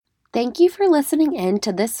Thank you for listening in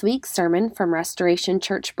to this week's sermon from Restoration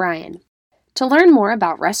Church Bryan. To learn more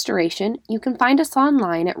about Restoration, you can find us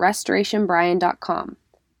online at restorationbryan.com.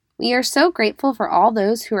 We are so grateful for all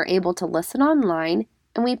those who are able to listen online,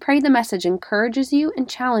 and we pray the message encourages you and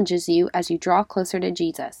challenges you as you draw closer to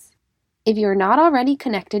Jesus. If you are not already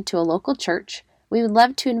connected to a local church, we would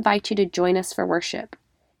love to invite you to join us for worship.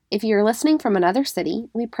 If you are listening from another city,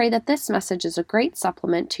 we pray that this message is a great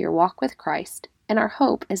supplement to your walk with Christ, and our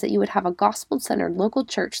hope is that you would have a gospel-centered local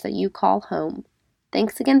church that you call home.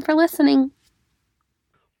 Thanks again for listening.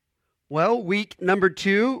 Well, week number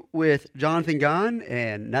 2 with Jonathan gone,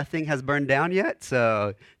 and nothing has burned down yet,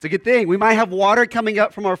 so it's a good thing. We might have water coming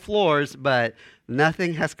up from our floors, but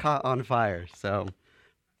nothing has caught on fire, so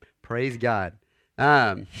praise God.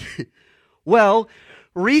 Well,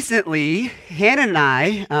 recently, Hannah and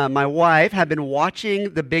I, my wife, have been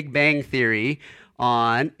watching The Big Bang Theory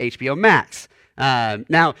on HBO Max.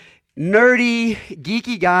 Now, nerdy,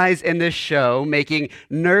 geeky guys in this show making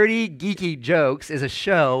nerdy, geeky jokes is a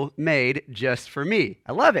show made just for me.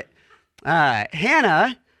 I love it.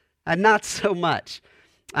 Hannah, not so much.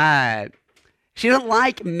 She doesn't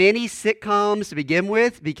like many sitcoms to begin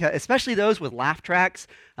with, because, especially those with laugh tracks,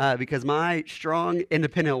 because my strong,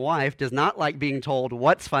 independent wife does not like being told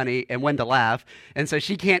what's funny and when to laugh, and so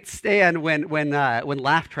she can't stand when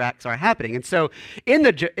laugh tracks are happening. And so in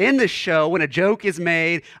the show, when a joke is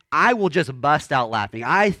made, I will just bust out laughing.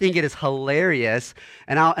 I think it is hilarious,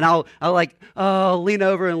 and I'll lean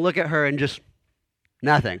over and look at her and just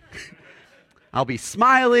nothing. I'll be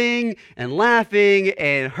smiling and laughing,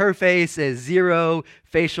 and her face is zero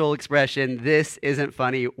facial expression. This isn't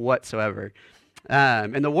funny whatsoever.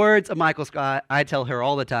 In the words of Michael Scott, I tell her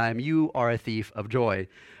all the time, "You are a thief of joy."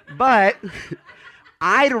 But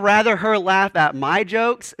I'd rather her laugh at my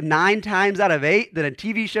jokes 9 times out of 8 than a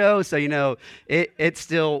TV show, so it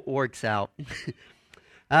still works out.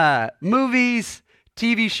 Movies,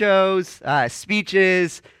 TV shows,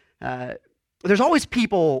 speeches, there's always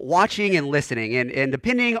people watching and listening, and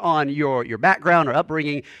depending on your background or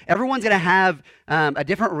upbringing, everyone's going to have a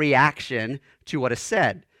different reaction to what is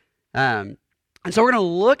said. And so we're going to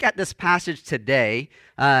look at this passage today,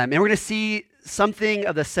 and we're going to see something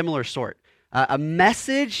of the similar sort. A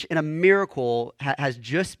message and a miracle has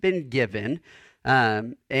just been given,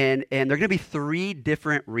 and there are going to be 3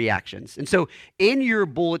 different reactions. And so in your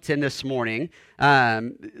bulletin this morning,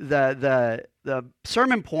 the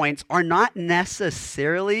sermon points are not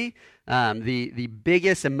necessarily the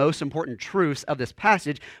biggest and most important truths of this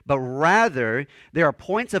passage, but rather there are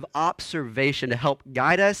points of observation to help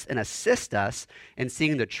guide us and assist us in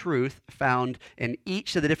seeing the truth found in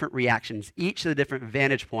each of the different reactions, each of the different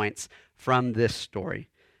vantage points from this story.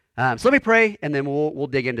 So let me pray, and then we'll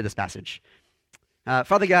dig into this passage.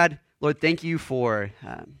 Father God, Lord, thank you for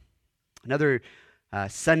another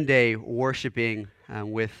Sunday worshiping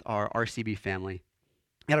with our RCB family.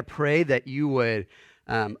 God, I pray that you would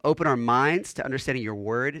open our minds to understanding your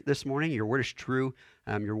word this morning. Your word is true.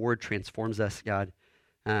 Your word transforms us, God.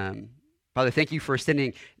 Father, thank you for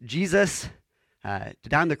sending Jesus to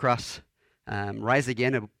die on the cross, rise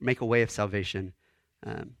again, and make a way of salvation.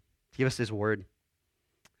 Give us his word.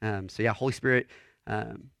 Holy Spirit,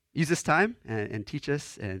 use this time and teach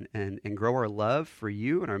us and grow our love for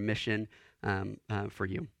you and our mission for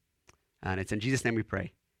you. And it's in Jesus' name we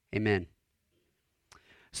pray. Amen.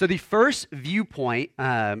 So the first viewpoint,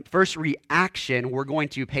 first reaction we're going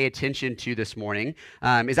to pay attention to this morning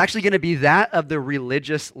is actually going to be that of the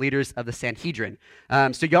religious leaders of the Sanhedrin.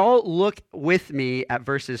 So y'all look with me at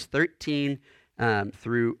verses 13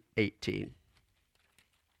 through 18.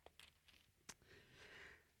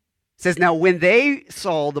 It says, "Now when they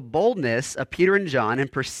saw the boldness of Peter and John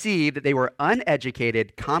and perceived that they were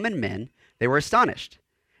uneducated, common men, they were astonished,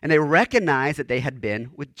 and they recognized that they had been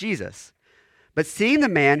with Jesus. But seeing the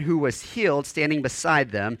man who was healed standing beside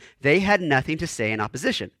them, they had nothing to say in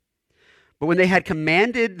opposition. But when they had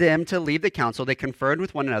commanded them to leave the council, they conferred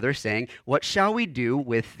with one another, saying, 'What shall we do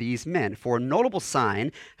with these men? For a notable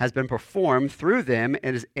sign has been performed through them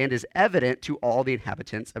and is evident to all the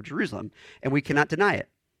inhabitants of Jerusalem, and we cannot deny it.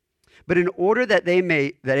 But in order that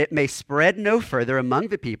it may spread no further among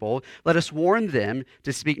the people, let us warn them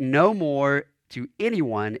to speak no more to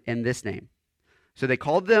anyone in this name.' So they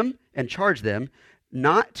called them and charged them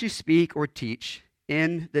not to speak or teach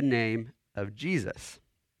in the name of Jesus."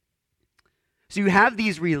 So you have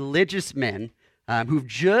these religious men who've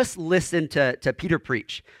just listened to Peter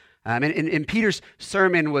preach. And Peter's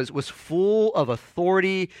sermon was full of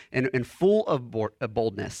authority and full of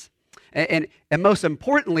boldness. And most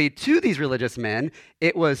importantly, to these religious men,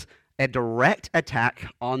 it was a direct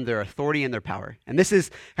attack on their authority and their power. And this is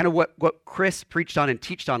kind of what Chris preached on and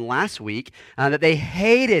teached on last week, that they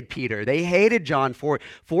hated Peter. They hated John for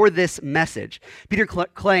this message. Peter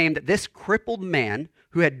claimed that this crippled man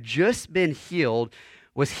who had just been healed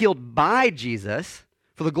was healed by Jesus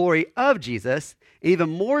for the glory of Jesus. And even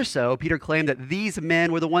more so, Peter claimed that these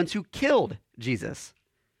men were the ones who killed Jesus.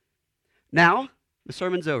 Now, the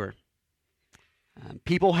sermon's over.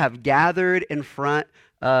 People have gathered in front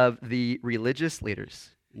of the religious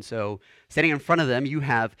leaders. And so standing in front of them, you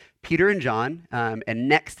have Peter and John, and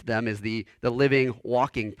next to them is the living,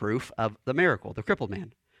 walking proof of the miracle, the crippled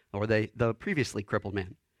man, or the previously crippled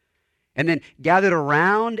man. And then gathered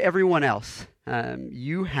around everyone else,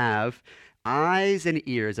 you have eyes and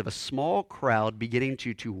ears of a small crowd beginning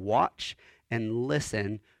to watch and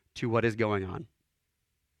listen to what is going on.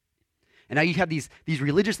 And now you have these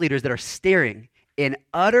religious leaders that are staring in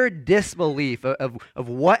utter disbelief of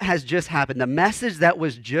what has just happened, the message that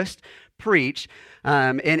was just preached.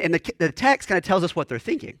 And the text kind of tells us what they're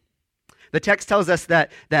thinking. The text tells us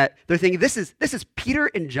that they're thinking, this is Peter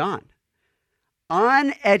and John,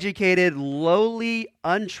 uneducated, lowly,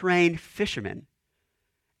 untrained fishermen.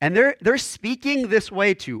 And they're speaking this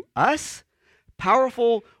way to us,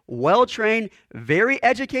 powerful, well-trained, very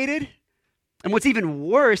educated. And what's even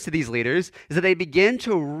worse to these leaders is that they begin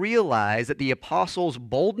to realize that the apostles'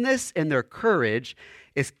 boldness and their courage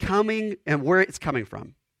is coming and where it's coming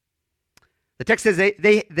from. The text says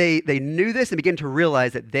they knew this and began to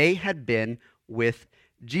realize that they had been with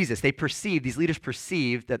Jesus. These leaders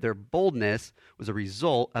perceived that their boldness was a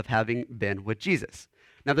result of having been with Jesus.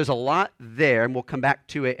 Now, there's a lot there, and we'll come back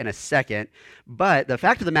to it in a second. But the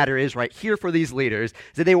fact of the matter is, right here for these leaders,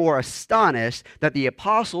 is that they were astonished that the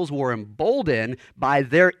apostles were emboldened by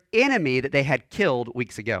their enemy that they had killed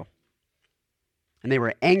weeks ago. And they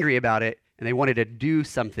were angry about it, and they wanted to do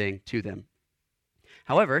something to them.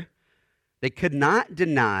 However, they could not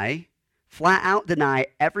flat out deny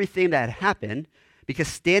everything that had happened, because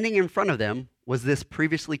standing in front of them was this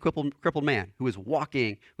previously crippled man who was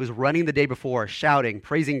walking, who was running the day before, shouting,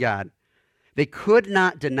 praising God. They could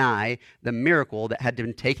not deny the miracle that had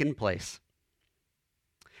been taken place.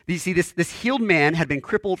 You see, this healed man had been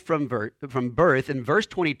crippled from birth, and verse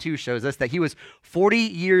 22 shows us that he was 40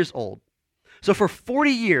 years old. So for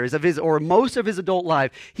 40 years of most of his adult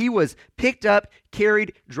life, he was picked up,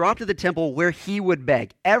 carried, dropped to the temple where he would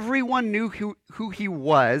beg. Everyone knew who he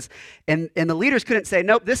was, and the leaders couldn't say,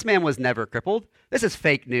 nope, this man was never crippled. This is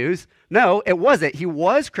fake news. No, it wasn't. He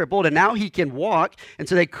was crippled, and now he can walk, and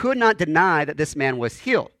so they could not deny that this man was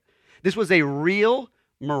healed. This was a real,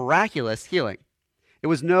 miraculous healing. It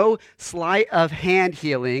was no sleight of hand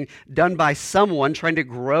healing done by someone trying to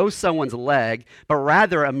grow someone's leg, but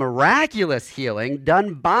rather a miraculous healing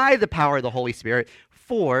done by the power of the Holy Spirit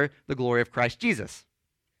for the glory of Christ Jesus.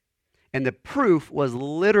 And the proof was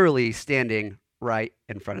literally standing right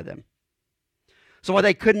in front of them. So while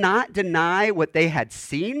they could not deny what they had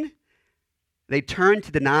seen, they turned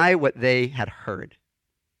to deny what they had heard.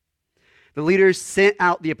 The leaders sent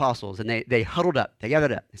out the apostles, and they huddled up. They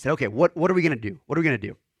gathered up. They said, okay, what are we going to do? What are we going to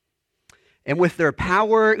do? And with their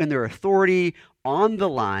power and their authority on the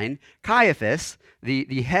line, Caiaphas,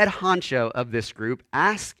 the head honcho of this group,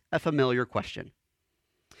 asked a familiar question.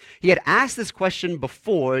 He had asked this question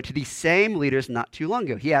before to these same leaders not too long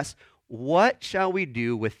ago. He asked, what shall we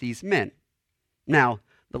do with these men? Now,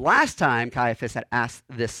 the last time Caiaphas had asked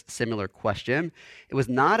this similar question, it was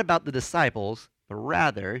not about the disciples, but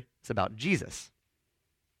rather it's about Jesus.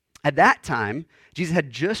 At that time, Jesus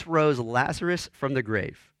had just rose Lazarus from the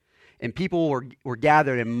grave, and people were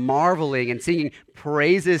gathered and marveling and singing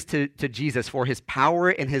praises to Jesus for his power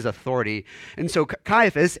and his authority. And so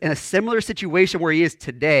Caiaphas, in a similar situation where he is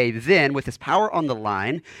today, then with his power on the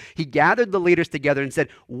line, he gathered the leaders together and said,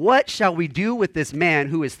 what shall we do with this man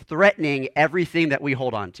who is threatening everything that we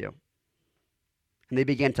hold on to? And they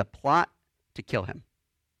began to plot to kill him.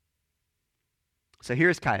 So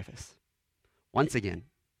here's Caiaphas, once again,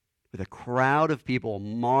 with a crowd of people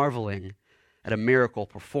marveling at a miracle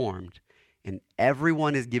performed, and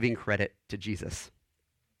everyone is giving credit to Jesus.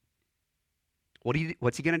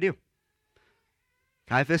 What's he going to do?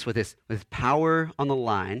 Caiaphas, with his power on the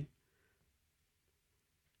line,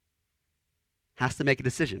 has to make a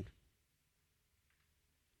decision.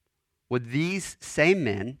 Would these same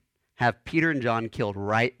men have Peter and John killed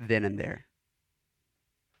right then and there?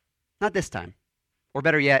 Not this time. Or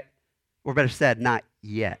better said, not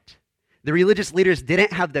yet. The religious leaders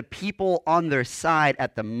didn't have the people on their side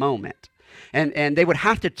at the moment. And they would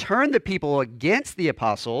have to turn the people against the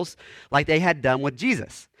apostles like they had done with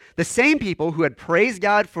Jesus. The same people who had praised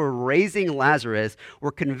God for raising Lazarus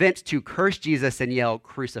were convinced to curse Jesus and yell,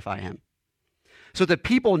 "Crucify him." So the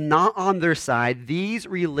people not on their side, these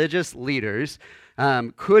religious leaders,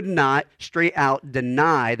 could not straight out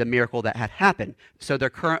deny the miracle that had happened. So their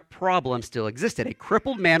current problem still existed. A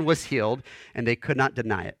crippled man was healed, and they could not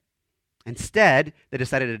deny it. Instead, they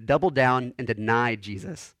decided to double down and deny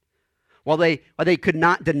Jesus. While they could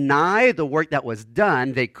not deny the work that was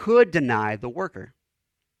done, they could deny the worker.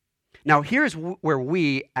 Now, here's where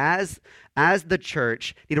we, as the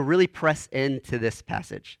church, need to really press into this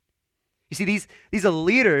passage. You see, these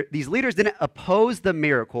leaders didn't oppose the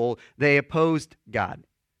miracle, they opposed God.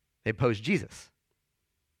 They opposed Jesus.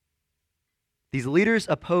 These leaders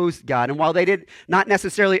opposed God, and while they did not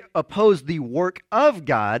necessarily oppose the work of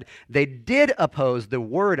God, they did oppose the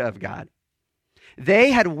word of God.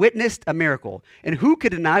 They had witnessed a miracle, and who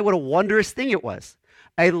could deny what a wondrous thing it was?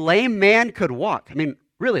 A lame man could walk. I mean,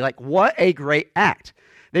 really, like, what a great act.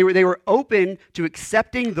 They were open to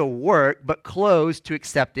accepting the work, but closed to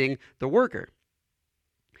accepting the worker.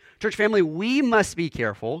 Church family, we must be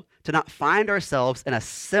careful to not find ourselves in a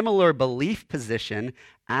similar belief position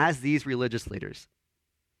as these religious leaders.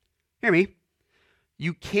 Hear me.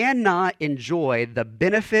 You cannot enjoy the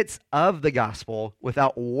benefits of the gospel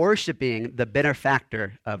without worshiping the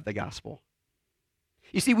benefactor of the gospel.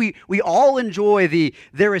 You see, we all enjoy the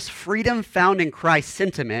 "there is freedom found in Christ"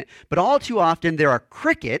 sentiment, but all too often there are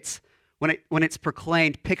crickets when it's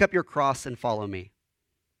proclaimed, "Pick up your cross and follow me."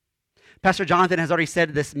 Pastor Jonathan has already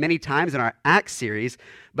said this many times in our Acts series,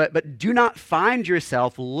 but do not find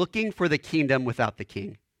yourself looking for the kingdom without the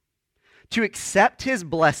king. To accept his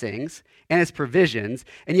blessings and his provisions,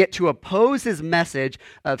 and yet to oppose his message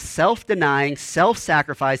of self-denying,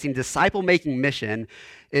 self-sacrificing, disciple-making mission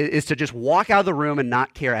is to just walk out of the room and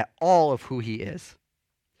not care at all of who he is.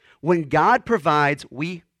 When God provides,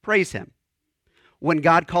 we praise him. When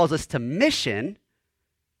God calls us to mission,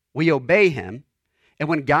 we obey him. And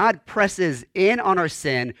when God presses in on our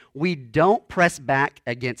sin, we don't press back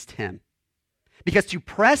against him. Because to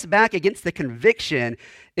press back against the conviction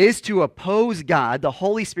is to oppose God, the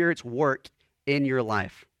Holy Spirit's work in your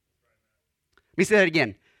life. Let me say that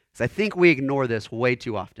again, because I think we ignore this way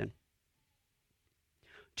too often.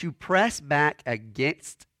 To press back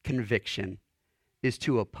against conviction is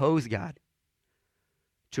to oppose God,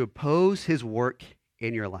 to oppose his work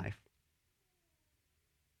in your life.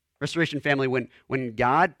 Restoration family, when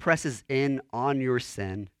God presses in on your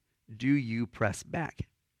sin, do you press back?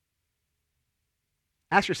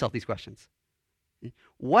 Ask yourself these questions.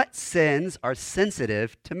 What sins are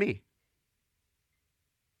sensitive to me?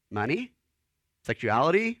 Money?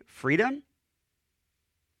 Sexuality? Freedom?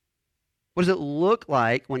 What does it look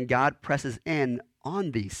like when God presses in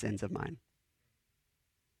on these sins of mine?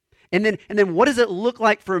 And then what does it look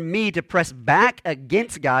like for me to press back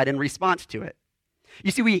against God in response to it?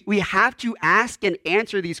 You see, we have to ask and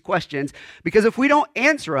answer these questions, because if we don't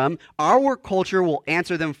answer them, our culture will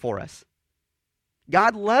answer them for us.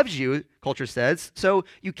 God loves you, culture says, so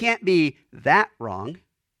you can't be that wrong.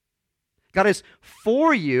 God is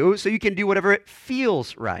for you, so you can do whatever it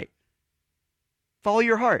feels right. Follow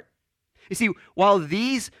your heart. You see, while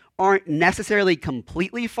these aren't necessarily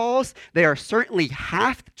completely false, they are certainly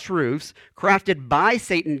half-truths crafted by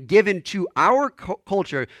Satan, given to our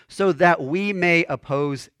culture so that we may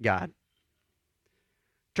oppose God.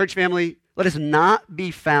 Church family, let us not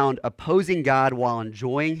be found opposing God while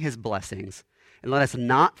enjoying his blessings, and let us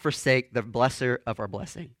not forsake the blesser of our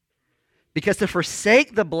blessing. Because to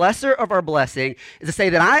forsake the blesser of our blessing is to say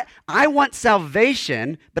that I want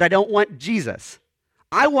salvation, but I don't want Jesus.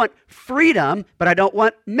 I want freedom, but I don't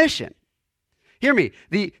want mission. Hear me.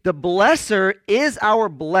 The blesser is our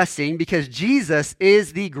blessing because Jesus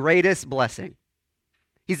is the greatest blessing.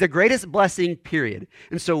 He's the greatest blessing, period.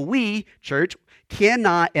 And so we, church,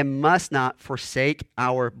 cannot and must not forsake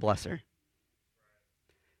our blesser.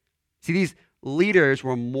 See, these leaders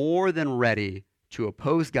were more than ready to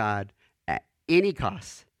oppose God at any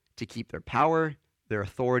cost to keep their power, their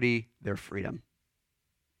authority, their freedom.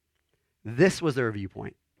 This was their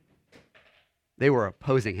viewpoint. They were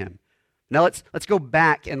opposing him. Now let's go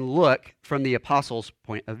back and look from the apostles'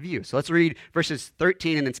 point of view. So let's read verses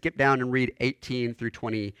 13 and then skip down and read 18 through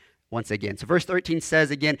 20 once again. So verse 13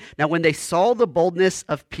 says again, "Now when they saw the boldness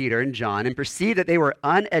of Peter and John and perceived that they were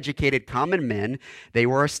uneducated common men, they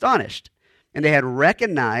were astonished, and they had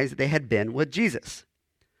recognized that they had been with Jesus."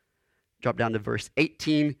 Drop down to verse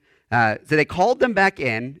 18. So they called them back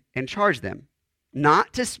in and charged them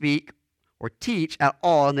not to speak or teach at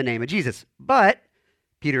all in the name of Jesus. But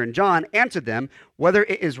Peter and John answered them, "Whether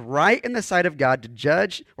it is right in the sight of God to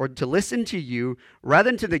judge or to listen to you rather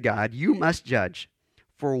than to the God, you must judge.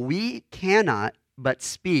 For we cannot but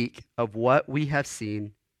speak of what we have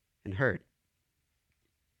seen and heard."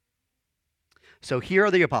 So here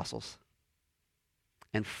are the apostles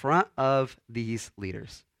in front of these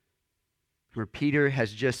leaders, where Peter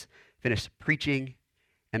has just finished preaching,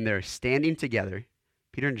 and they're standing together,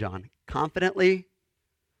 Peter and John, confidently,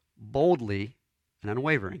 boldly, and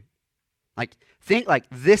unwavering. Think like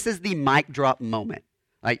this is the mic drop moment.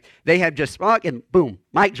 Like they have just spoken, and boom,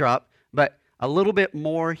 mic drop, but a little bit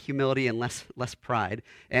more humility and less pride.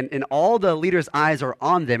 And all the leaders' eyes are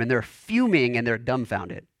on them, and they're fuming and they're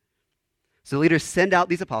dumbfounded. So the leaders send out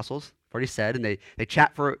these apostles, I've already said, and they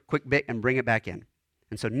chat for a quick bit and bring it back in.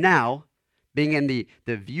 And so now, being in the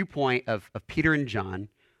viewpoint of Peter and John,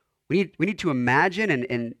 we need to imagine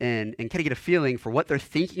and kind of get a feeling for what they're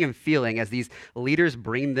thinking and feeling as these leaders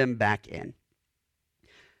bring them back in.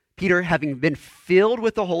 Peter, having been filled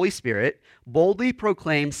with the Holy Spirit, boldly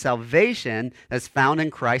proclaimed salvation as found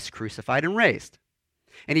in Christ crucified and raised.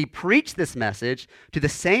 And he preached this message to the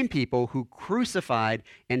same people who crucified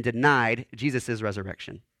and denied Jesus'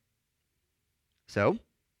 resurrection. So,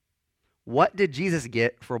 what did Jesus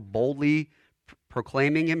get for boldly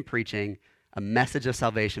proclaiming and preaching a message of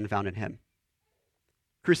salvation found in him?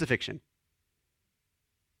 Crucifixion.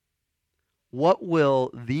 What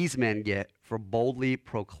will these men get for boldly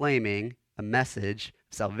proclaiming a message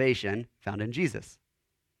of salvation found in Jesus?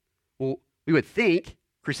 Well, we would think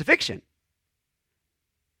crucifixion.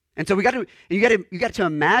 And so you got to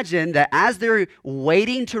imagine that as they're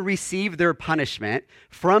waiting to receive their punishment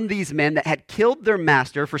from these men that had killed their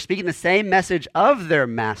master for speaking the same message of their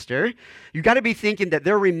master, you got to be thinking that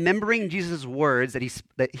they're remembering Jesus' words that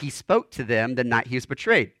he spoke to them the night he was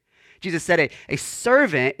betrayed. Jesus said, a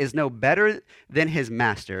servant is no better than his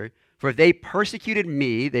master, for if they persecuted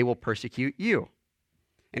me, they will persecute you.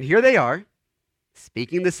 And here they are,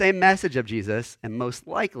 speaking the same message of Jesus, and most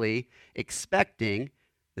likely expecting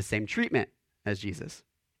the same treatment as Jesus.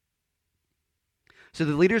 So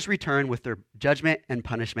the leaders return with their judgment and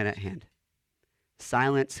punishment at hand.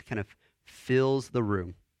 Silence kind of fills the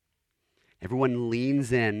room. Everyone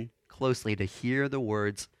leans in closely to hear the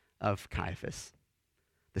words of Caiaphas.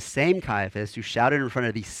 The same Caiaphas who shouted in front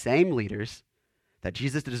of these same leaders that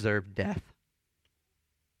Jesus deserved death.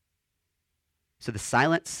 So the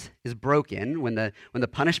silence is broken when the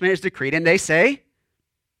punishment is decreed, and they say,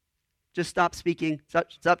 "Just stop speaking,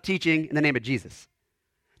 stop teaching in the name of Jesus."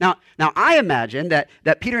 Now I imagine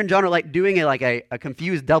that Peter and John are like doing a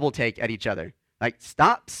confused double take at each other. Like,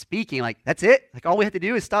 stop speaking, like that's it? Like all we have to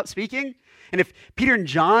do is stop speaking? And if Peter and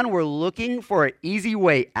John were looking for an easy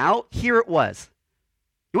way out, here it was.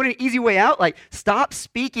 You want an easy way out? Like, stop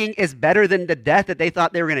speaking is better than the death that they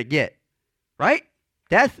thought they were going to get, right?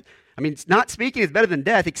 Not speaking is better than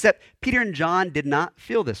death, except Peter and John did not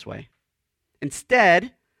feel this way.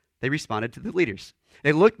 Instead, they responded to the leaders.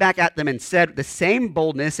 They looked back at them and said the same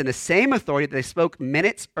boldness and the same authority that they spoke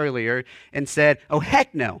minutes earlier and said, "Oh,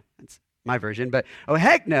 heck no." That's my version, but "Oh,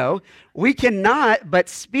 heck no, we cannot but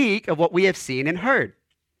speak of what we have seen and heard."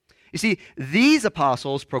 You see, these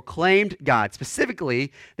apostles proclaimed God.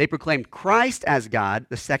 Specifically, they proclaimed Christ as God,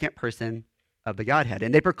 the second person of the Godhead.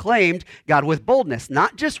 And they proclaimed God with boldness,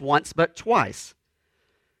 not just once, but twice.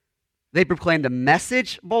 They proclaimed the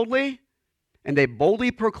message boldly, and they boldly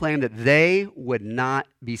proclaimed that they would not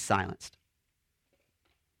be silenced.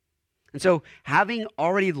 And so, having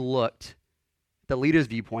already looked at the leader's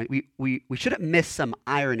viewpoint, we shouldn't miss some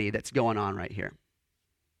irony that's going on right here.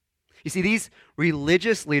 You see, these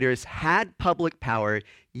religious leaders had public power,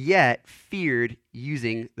 yet feared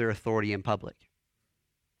using their authority in public.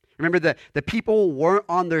 Remember, the people weren't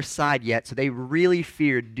on their side yet, so they really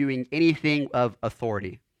feared doing anything of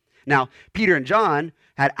authority. Now, Peter and John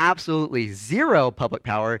had absolutely zero public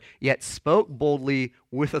power, yet spoke boldly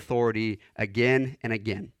with authority again and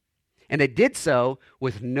again. And they did so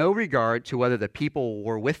with no regard to whether the people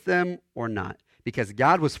were with them or not, because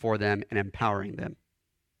God was for them and empowering them.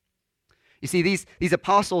 You see, these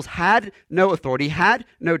apostles had no authority, had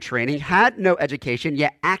no training, had no education,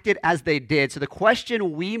 yet acted as they did. So the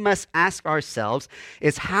question we must ask ourselves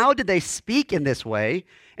is, how did they speak in this way?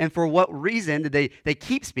 And for what reason did they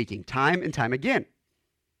keep speaking time and time again?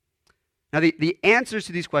 Now, the answers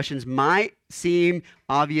to these questions might seem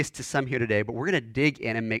obvious to some here today, but we're going to dig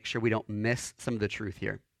in and make sure we don't miss some of the truth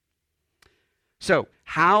here. So,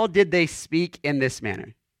 how did they speak in this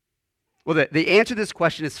manner? Well, the answer to this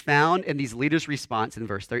question is found in these leaders' response in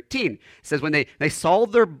verse 13. It says, when they saw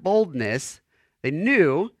their boldness, they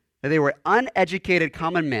knew that they were uneducated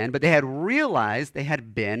common men, but they had realized they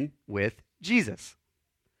had been with Jesus.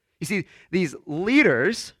 You see, these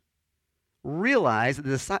leaders realized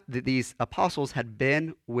that these apostles had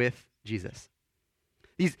been with Jesus.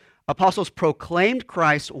 These apostles proclaimed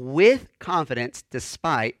Christ with confidence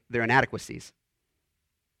despite their inadequacies.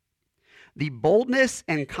 The boldness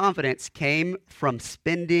and confidence came from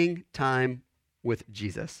spending time with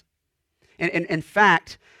Jesus. And in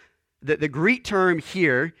fact, the Greek term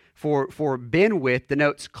here for been with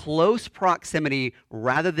denotes close proximity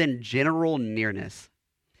rather than general nearness.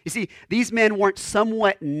 You see, these men weren't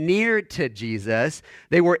somewhat near to Jesus.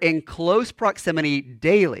 They were in close proximity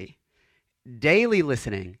daily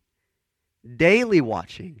listening, daily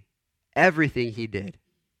watching everything he did.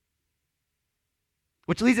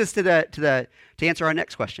 Which leads us to answer our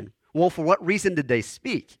next question. Well, for what reason did they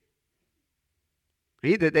speak?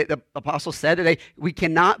 The apostles said that we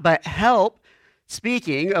cannot but help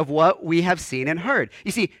speaking of what we have seen and heard.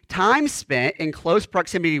 You see, time spent in close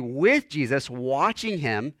proximity with Jesus, watching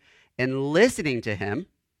him and listening to him,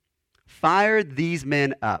 fired these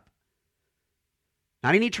men up.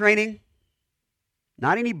 Not any training,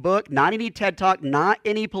 not any book, not any TED Talk, not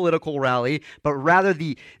any political rally, but rather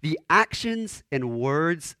the actions and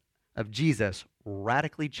words of Jesus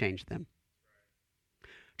radically changed them.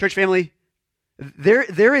 Church family,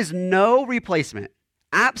 there is no replacement,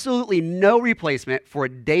 absolutely no replacement for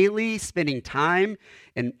daily spending time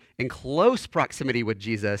in close proximity with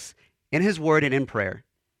Jesus in his word and in prayer,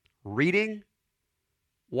 reading,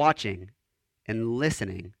 watching, and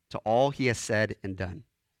listening to all he has said and done.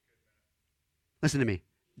 Listen to me.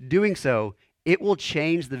 Doing so, it will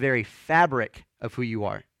change the very fabric of who you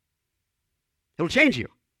are. It'll change you.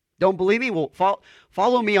 Don't believe me? Well,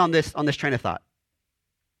 follow me on this train of thought.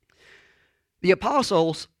 The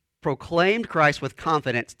apostles proclaimed Christ with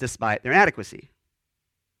confidence despite their inadequacy.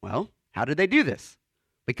 Well, how did they do this?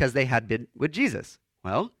 Because they had been with Jesus.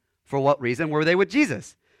 Well, for what reason were they with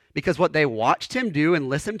Jesus? Because what they watched him do and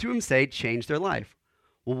listened to him say changed their life.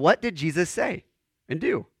 Well, what did Jesus say and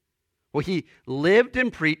do? Well, he lived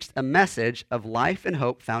and preached a message of life and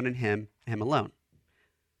hope found in him and him alone.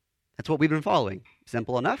 That's what we've been following.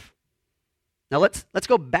 Simple enough? Now let's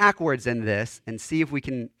go backwards in this and see if we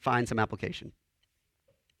can find some application.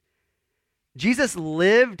 Jesus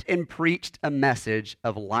lived and preached a message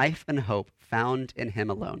of life and hope found in him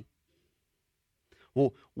alone.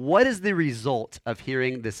 Well, what is the result of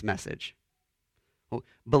hearing this message? Well,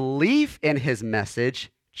 belief in his message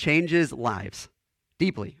changes lives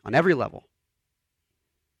deeply on every level.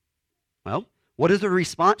 Well, what is the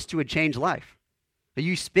response to a changed life?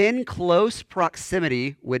 You spend close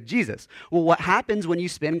proximity with Jesus. Well, what happens when you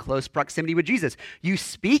spend close proximity with Jesus? You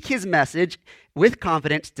speak his message with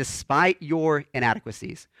confidence despite your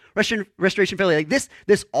inadequacies. Restoration family, like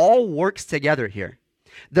this all works together here.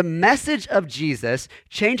 The message of Jesus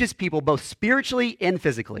changes people both spiritually and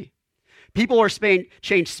physically. People are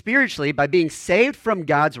changed spiritually by being saved from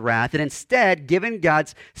God's wrath and instead given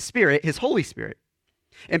God's Spirit, his Holy Spirit.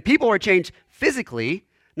 And people are changed physically,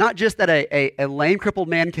 not just that a lame, crippled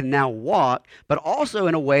man can now walk, but also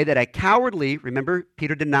in a way that a cowardly, remember,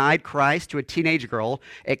 Peter denied Christ to a teenage girl,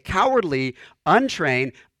 a cowardly,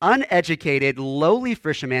 untrained, uneducated, lowly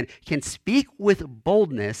fisherman can speak with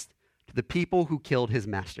boldness to the people who killed his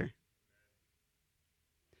master.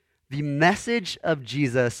 The message of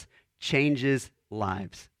Jesus changes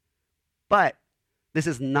lives. But this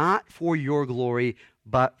is not for your glory,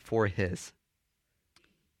 but for his.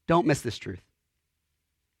 Don't miss this truth.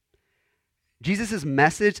 Jesus'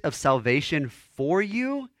 message of salvation for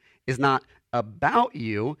you is not about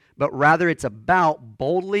you, but rather it's about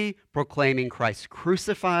boldly proclaiming Christ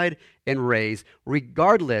crucified and raised,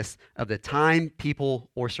 regardless of the time,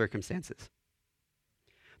 people, or circumstances.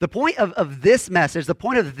 The point of this message, the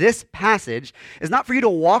point of this passage, is not for you to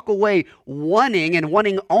walk away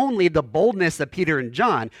wanting only the boldness of Peter and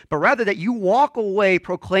John, but rather that you walk away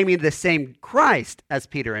proclaiming the same Christ as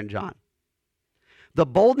Peter and John. The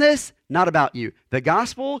boldness, not about you. The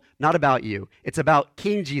gospel, not about you. It's about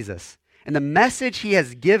King Jesus. And the message he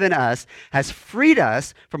has given us has freed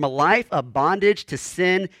us from a life of bondage to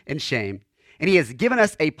sin and shame. And he has given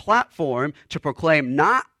us a platform to proclaim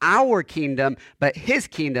not our kingdom, but his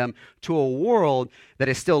kingdom to a world that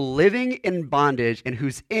is still living in bondage and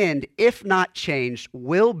whose end, if not changed,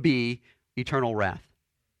 will be eternal wrath.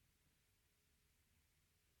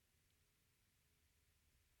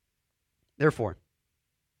 Therefore,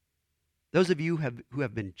 those of you who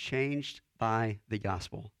have been changed by the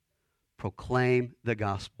gospel, proclaim the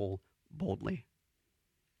gospel boldly.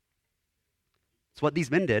 It's what these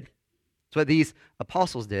men did. It's what these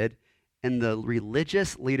apostles did. and the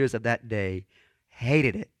religious leaders of that day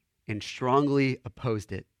hated it and strongly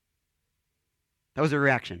opposed it. That was their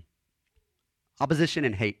reaction. Opposition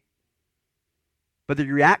and hate. But the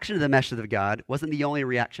reaction to the message of God wasn't the only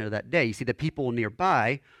reaction of that day. You see, the people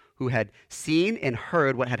nearby who had seen and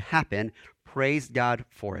heard what had happened praised God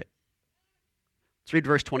for it. Let's read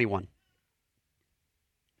verse 21.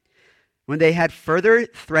 When they had further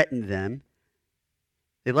threatened them,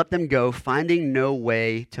 they let them go, finding no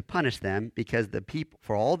way to punish them, because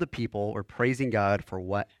all the people were praising God for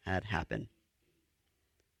what had happened.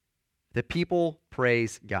 The people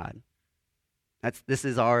praise God. This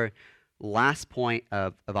is our last point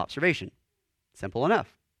of observation. Simple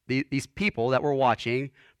enough. These people that were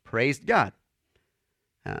watching praised God.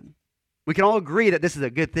 We can all agree that this is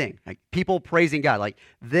a good thing. Like, people praising God. Like,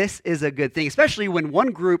 this is a good thing, especially when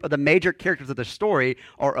one group of the major characters of the story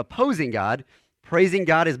are opposing God. Praising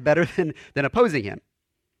God is better than opposing him.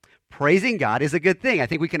 Praising God is a good thing. I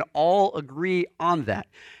think we can all agree on that.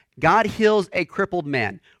 God heals a crippled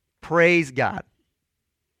man. Praise God.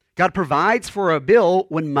 God provides for a bill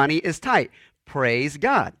when money is tight. Praise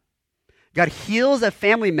God. God heals a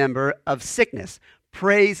family member of sickness.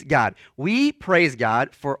 Praise God. We praise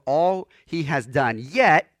God for all he has done.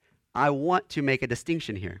 Yet, I want to make a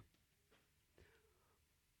distinction here.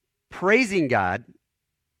 Praising God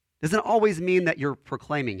doesn't always mean that you're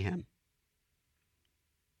proclaiming him.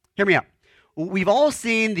 Hear me out. We've all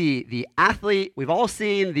seen the athlete, we've all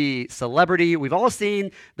seen the celebrity, we've all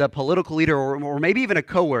seen the political leader or maybe even a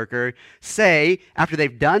coworker say, after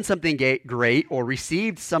they've done something great or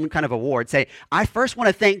received some kind of award, say, I first want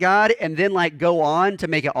to thank God, and then go on to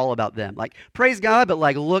make it all about them. Like, praise God, but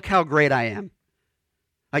look how great I am.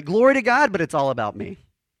 Like, glory to God, but it's all about me.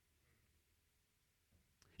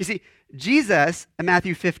 You see, Jesus in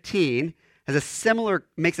Matthew 15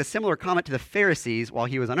 makes a similar comment to the Pharisees while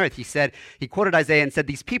he was on earth. He quoted Isaiah and said,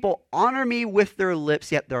 these people honor me with their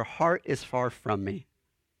lips, yet their heart is far from me.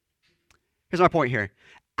 Here's my point here.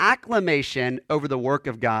 Acclamation over the work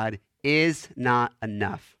of God is not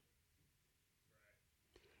enough.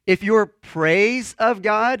 If your praise of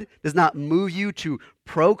God does not move you to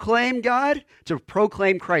proclaim God, to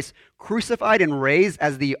proclaim Christ crucified and raised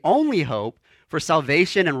as the only hope for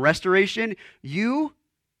salvation and restoration, you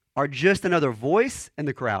are just another voice in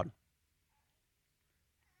the crowd.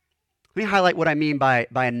 Let me highlight what I mean by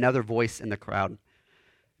another voice in the crowd.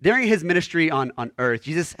 During his ministry on earth,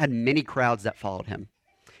 Jesus had many crowds that followed him.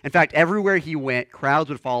 In fact, everywhere he went, crowds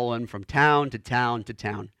would follow him from town to town to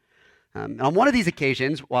town. And on one of these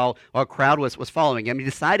occasions, while a crowd was following him, he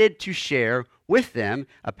decided to share with them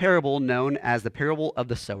a parable known as the parable of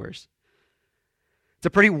the sowers. It's a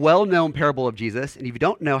pretty well-known parable of Jesus, and if you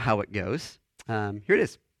don't know how it goes, here it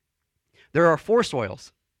is. There are 4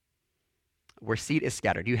 soils where seed is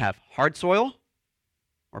scattered. You have hard soil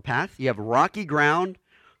or path. You have rocky ground,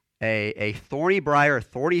 a thorny briar,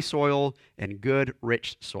 thorny soil, and good,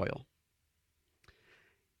 rich soil.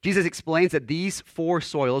 Jesus explains that these 4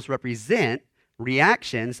 soils represent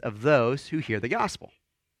reactions of those who hear the gospel.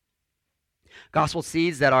 Gospel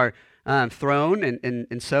seeds that are thrown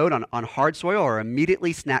and sowed on hard soil are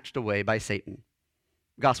immediately snatched away by Satan.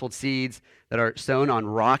 Gospel seeds that are sown on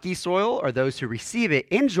rocky soil are those who receive it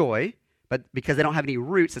in joy, but because they don't have any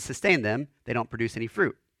roots to sustain them, they don't produce any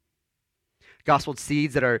fruit. Gospel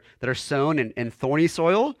seeds that are sown in thorny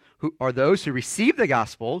soil are those who receive the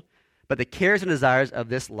gospel, but the cares and desires of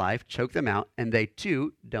this life choke them out, and they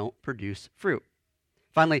too don't produce fruit.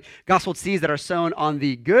 Finally, gospel seeds that are sown on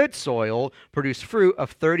the good soil produce fruit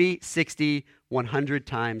of 30, 60, 100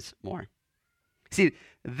 times more. See,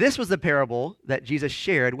 this was the parable that Jesus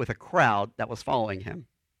shared with a crowd that was following him.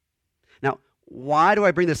 Now, why do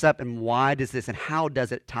I bring this up, and how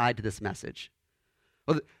does it tie to this message?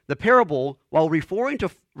 Well, the parable, while referring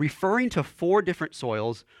to 4 different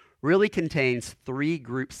soils, really contains 3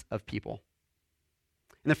 groups of people.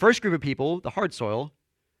 In the first group of people, the hard soil,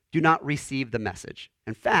 do not receive the message.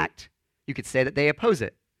 In fact, you could say that they oppose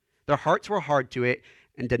it. Their hearts were hard to it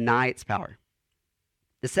and deny its power.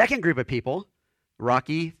 The second group of people,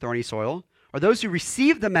 rocky, thorny soil, are those who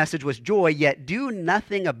receive the message with joy, yet do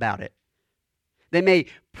nothing about it. They may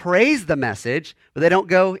praise the message, but they don't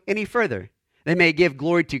go any further. They may give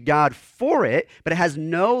glory to God for it, but it has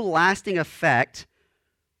no lasting effect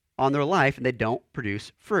on their life, and they don't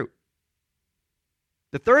produce fruit.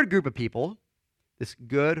 The third group of people, this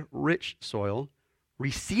good, rich soil,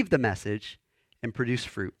 receive the message and produce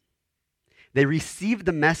fruit. They receive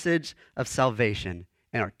the message of salvation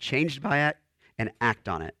and are changed by it and act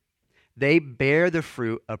on it. They bear the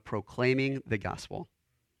fruit of proclaiming the gospel.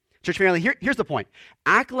 Church family, here's the point.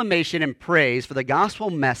 Acclamation and praise for the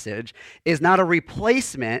gospel message is not a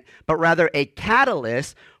replacement, but rather a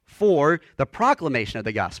catalyst for the proclamation of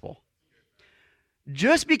the gospel.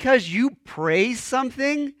 Just because you praise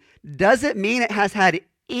something doesn't mean it has had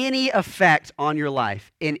any effect on your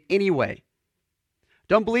life in any way.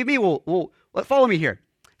 Don't believe me? Well, follow me here.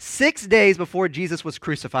 6 days before Jesus was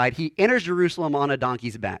crucified, he enters Jerusalem on a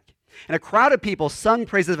donkey's back. And a crowd of people sung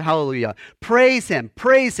praises of hallelujah. Praise him,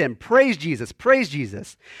 praise him, praise Jesus, praise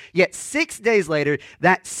Jesus. Yet 6 days later,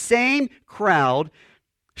 that same crowd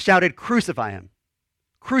shouted, crucify him,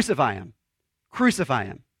 crucify him, crucify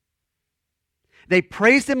him. They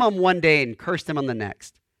praised him on one day and cursed him on the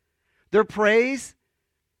next. Their praise,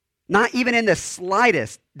 not even in the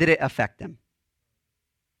slightest did it affect them.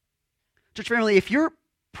 Church family, if your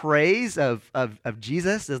praise of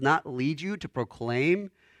Jesus does not lead you to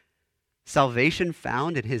proclaim salvation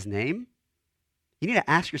found in his name, you need to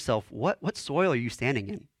ask yourself, what soil are you standing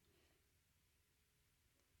in?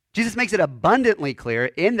 Jesus makes it abundantly clear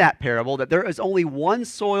in that parable that there is only one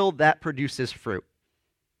soil that produces fruit.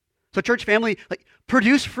 So church family,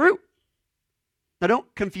 produce fruit. Now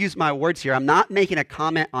don't confuse my words here. I'm not making a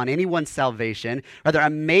comment on anyone's salvation. Rather,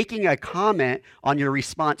 I'm making a comment on your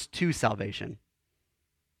response to salvation.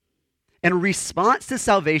 In response to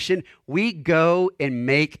salvation, we go and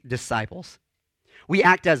make disciples. We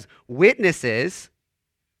act as witnesses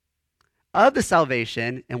of the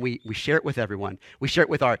salvation, and we share it with everyone. We share it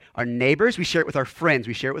with our neighbors, we share it with our friends,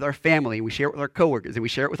 we share it with our family, we share it with our coworkers, and we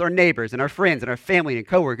share it with our neighbors and our friends and our family and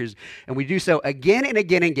coworkers, and we do so again and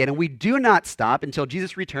again and again, and we do not stop until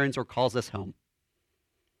Jesus returns or calls us home.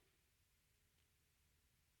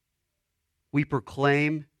 We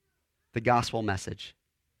proclaim the gospel message,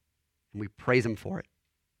 and we praise him for it.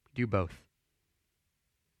 We do both.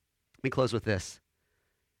 Let me close with this,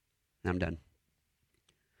 and I'm done.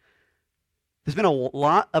 There's been a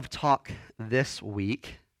lot of talk this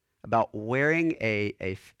week about wearing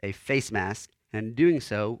a face mask, and in doing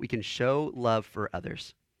so, we can show love for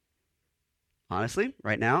others. Honestly,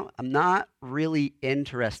 right now, I'm not really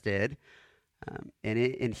interested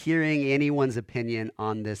in hearing anyone's opinion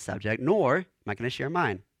on this subject, nor am I going to share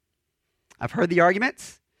mine. I've heard the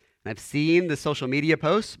arguments, and I've seen the social media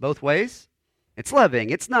posts both ways. It's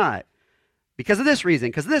loving, it's not. Because of this reason,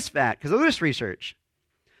 because of this fact, because of this research.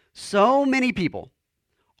 So many people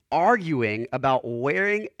arguing about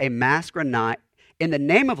wearing a mask or not in the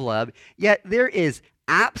name of love, yet there is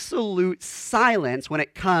absolute silence when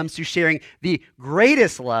it comes to sharing the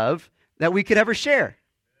greatest love that we could ever share.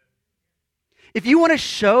 If you want to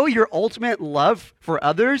show your ultimate love for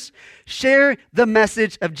others, share the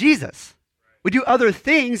message of Jesus. We do other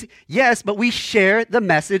things, yes, but we share the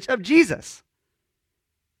message of Jesus.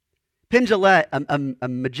 Penn Jillette, a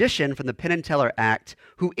magician from the Penn and Teller Act,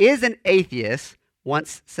 who is an atheist,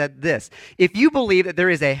 once said this: if you believe that there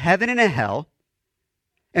is a heaven and a hell,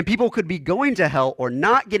 and people could be going to hell or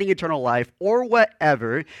not getting eternal life or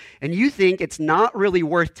whatever, and you think it's not really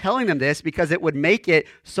worth telling them this because it would make it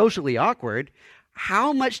socially awkward,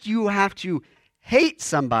 how much do you have to hate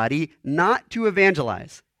somebody not to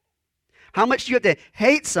evangelize? How much do you have to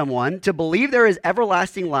hate someone to believe there is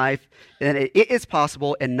everlasting life and it is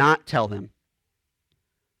possible and not tell them?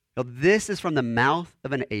 Now, this is from the mouth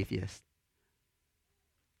of an atheist.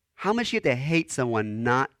 How much do you have to hate someone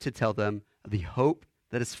not to tell them of the hope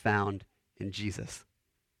that is found in Jesus?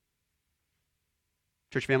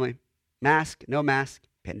 Church family, mask, no mask,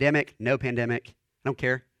 pandemic, no pandemic, I don't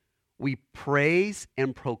care. We praise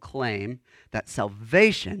and proclaim that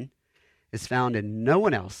salvation is found in no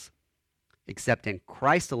one else except in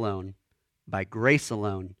Christ alone, by grace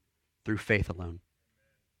alone, through faith alone.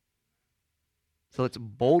 So let's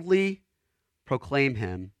boldly proclaim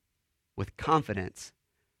him with confidence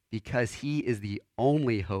because he is the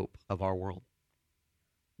only hope of our world.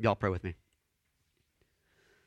 Y'all pray with me.